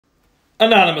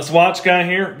Anonymous Watch Guy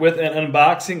here with an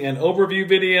unboxing and overview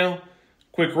video.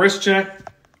 Quick wrist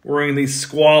check. Wearing the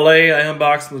Squale I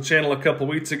unboxed on the channel a couple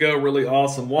weeks ago. Really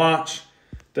awesome watch.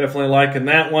 Definitely liking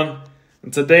that one.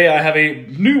 And today I have a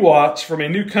new watch from a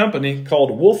new company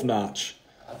called Wolf Notch.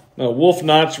 Now, Wolf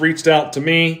Notch reached out to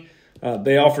me.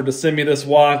 They offered to send me this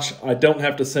watch. I don't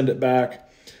have to send it back.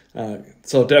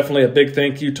 So definitely a big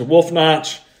thank you to Wolf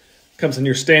Notch. Comes in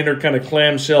your standard kind of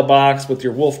clamshell box with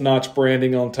your Wolf Notch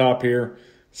branding on top here.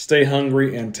 Stay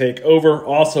hungry and take over.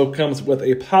 Also comes with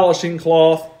a polishing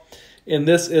cloth. And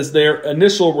this is their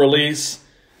initial release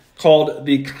called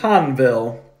the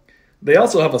Convel. They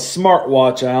also have a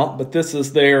smartwatch out, but this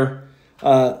is their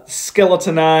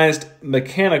skeletonized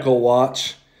mechanical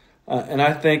watch. And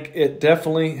I think it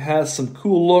definitely has some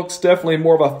cool looks. Definitely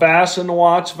more of a fashion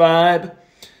watch vibe.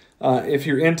 If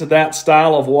you're into that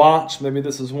style of watch, maybe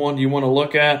this is one you want to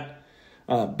look at.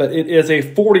 But it is a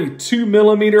 42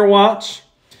 millimeter watch.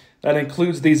 That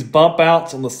includes these bump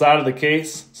outs on the side of the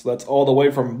case. So that's all the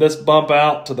way from this bump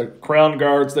out to the crown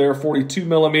guards there, 42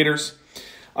 millimeters.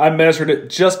 I measured it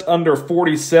just under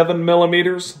 47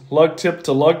 millimeters, lug tip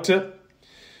to lug tip.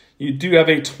 You do have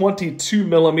a 22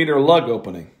 millimeter lug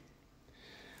opening.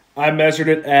 I measured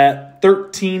it at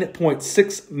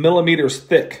 13.6 millimeters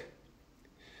thick.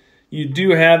 You do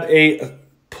have a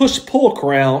push-pull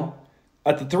crown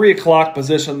at the 3 o'clock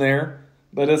position there,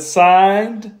 but it's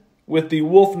signed with the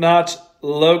Wolf Notch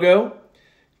logo.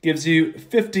 Gives you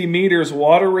 50 meters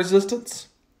water resistance.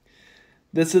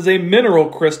 This is a mineral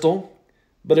crystal,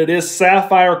 but it is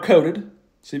sapphire coated.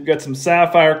 So you've got some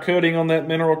sapphire coating on that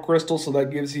mineral crystal, so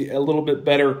that gives you a little bit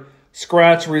better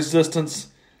scratch resistance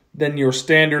than your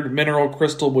standard mineral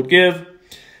crystal would give.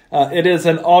 It is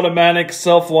an automatic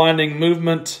self-winding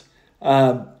movement.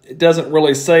 It doesn't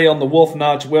really say on the Wolf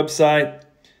Notch website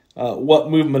what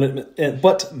movement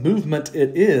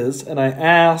it is, and I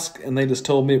asked, and they just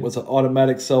told me it was an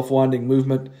automatic self-winding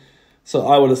movement. So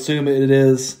I would assume it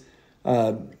is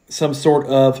some sort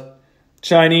of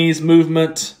Chinese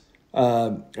movement.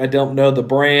 I don't know the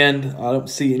brand. I don't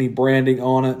see any branding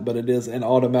on it, but it is an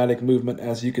automatic movement,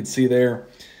 as you can see there.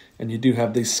 And you do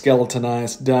have the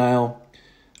skeletonized dial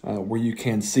where you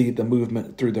can see the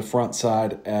movement through the front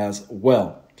side as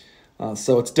well.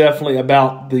 So it's definitely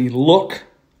about the look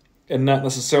and not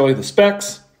necessarily the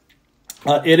specs.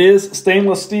 It is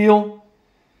stainless steel.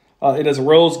 It is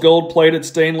rose gold plated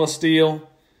stainless steel.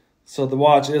 So the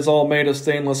watch is all made of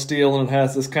stainless steel, and it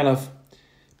has this kind of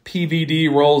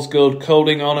PVD rose gold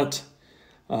coating on it.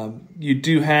 You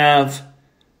do have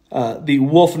the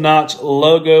Wolf Notch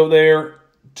logo there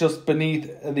just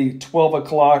beneath the 12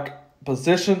 o'clock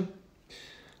position.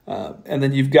 And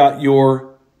then you've got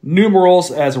your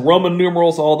numerals as Roman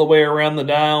numerals all the way around the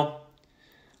dial.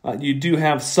 You do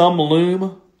have some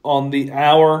lume on the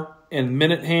hour and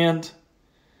minute hand.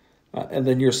 And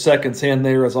then your seconds hand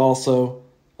there is also,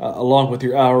 along with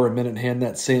your hour and minute hand,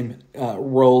 that same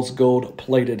rose gold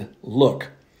plated look.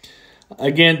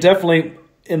 Again, definitely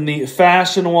in the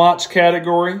fashion watch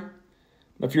category.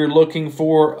 If you're looking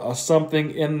for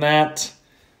something in that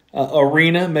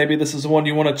arena, maybe this is one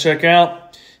you want to check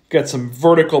out. Got some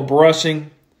vertical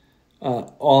brushing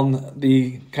on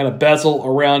the kind of bezel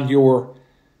around your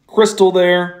crystal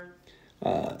there.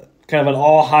 Kind of an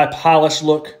all high polish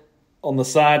look on the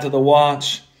sides of the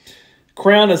watch.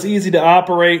 Crown is easy to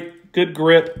operate, good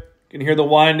grip. You can hear the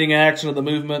winding action of the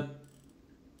movement.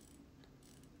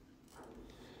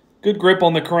 Good grip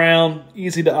on the crown,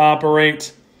 easy to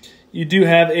operate. You do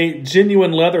have a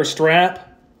genuine leather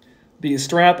strap. The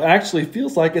strap actually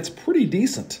feels like it's pretty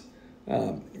decent.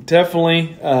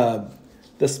 Definitely,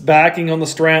 this backing on the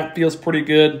strap feels pretty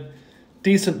good.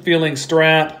 Decent feeling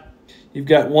strap. You've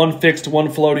got one fixed,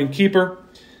 one floating keeper.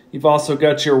 You've also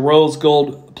got your rose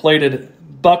gold plated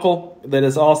buckle that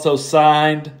is also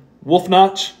signed Wolf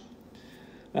Notch.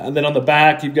 And then on the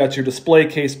back, you've got your display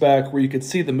case back where you can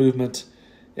see the movement.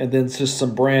 And then just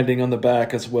some branding on the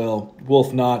back as well.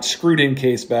 Wolf Notch, screwed in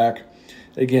case back.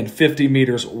 Again, 50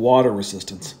 meters water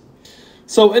resistance.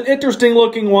 So an interesting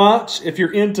looking watch. If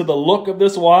you're into the look of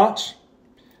this watch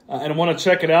and want to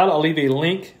check it out, I'll leave a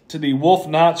link to the Wolf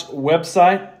Notch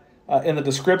website in the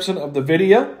description of the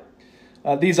video.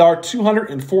 These are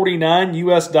 $249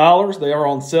 US. They are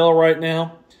on sale right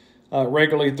now.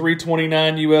 Regularly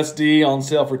 $329 USD, on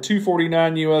sale for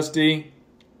 $249 USD.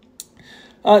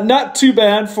 Not too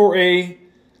bad for a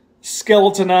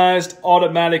skeletonized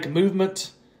automatic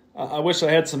movement. I wish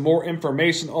I had some more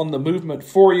information on the movement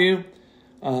for you,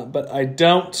 but I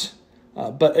don't.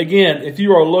 But again, if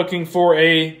you are looking for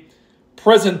a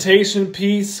presentation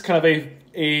piece, kind of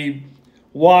a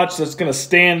watch that's going to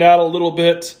stand out a little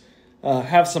bit,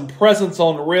 have some presence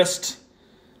on the wrist.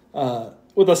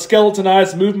 With a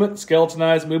skeletonized movement,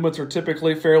 skeletonized movements are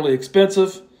typically fairly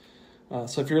expensive.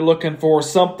 So if you're looking for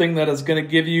something that is going to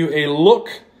give you a look,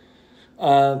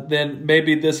 then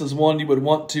maybe this is one you would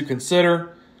want to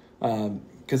consider,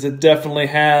 because it definitely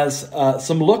has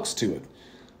some looks to it.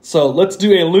 So let's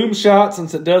do a loom shot,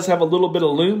 since it does have a little bit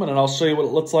of loom, and then I'll show you what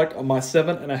it looks like on my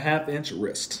 7.5-inch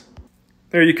wrist.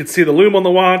 There you can see the loom on the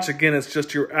watch. Again, it's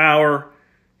just your hour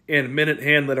and minute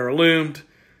hand that are loomed.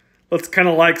 Looks kind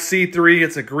of like C3.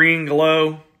 It's a green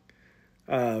glow.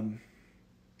 Again,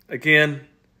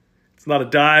 it's not a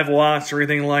dive watch or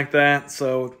anything like that,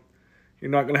 so you're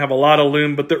not going to have a lot of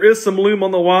loom, but there is some loom on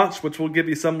the watch, which will give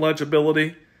you some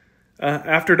legibility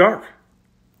after dark.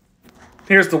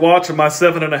 Here's the watch on my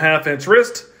 7.5-inch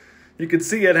wrist. You can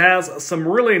see it has some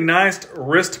really nice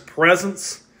wrist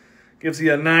presence. Gives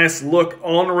you a nice look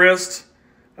on wrist.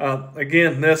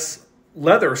 Again, this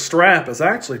leather strap is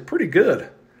actually pretty good.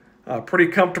 Pretty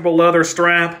comfortable leather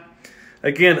strap.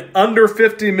 Again, under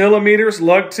 50 millimeters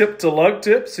lug tip to lug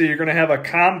tip, so you're going to have a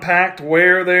compact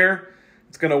wear there.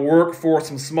 It's going to work for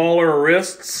some smaller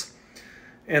wrists.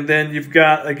 And then you've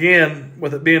got, again,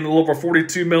 with it being a little over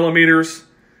 42 millimeters,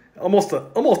 almost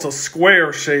a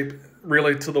square shape,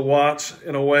 really, to the watch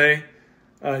in a way.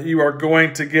 You are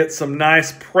going to get some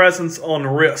nice presence on the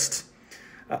wrist.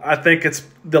 I think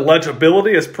the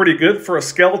legibility is pretty good for a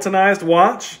skeletonized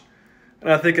watch,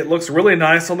 and I think it looks really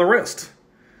nice on the wrist.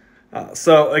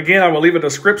 So again, I will leave a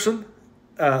description,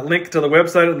 link to the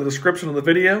website in the description of the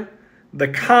video. The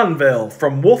Convel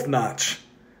from Wolf Notch.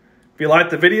 If you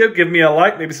liked the video, give me a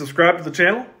like, maybe subscribe to the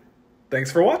channel.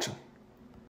 Thanks for watching.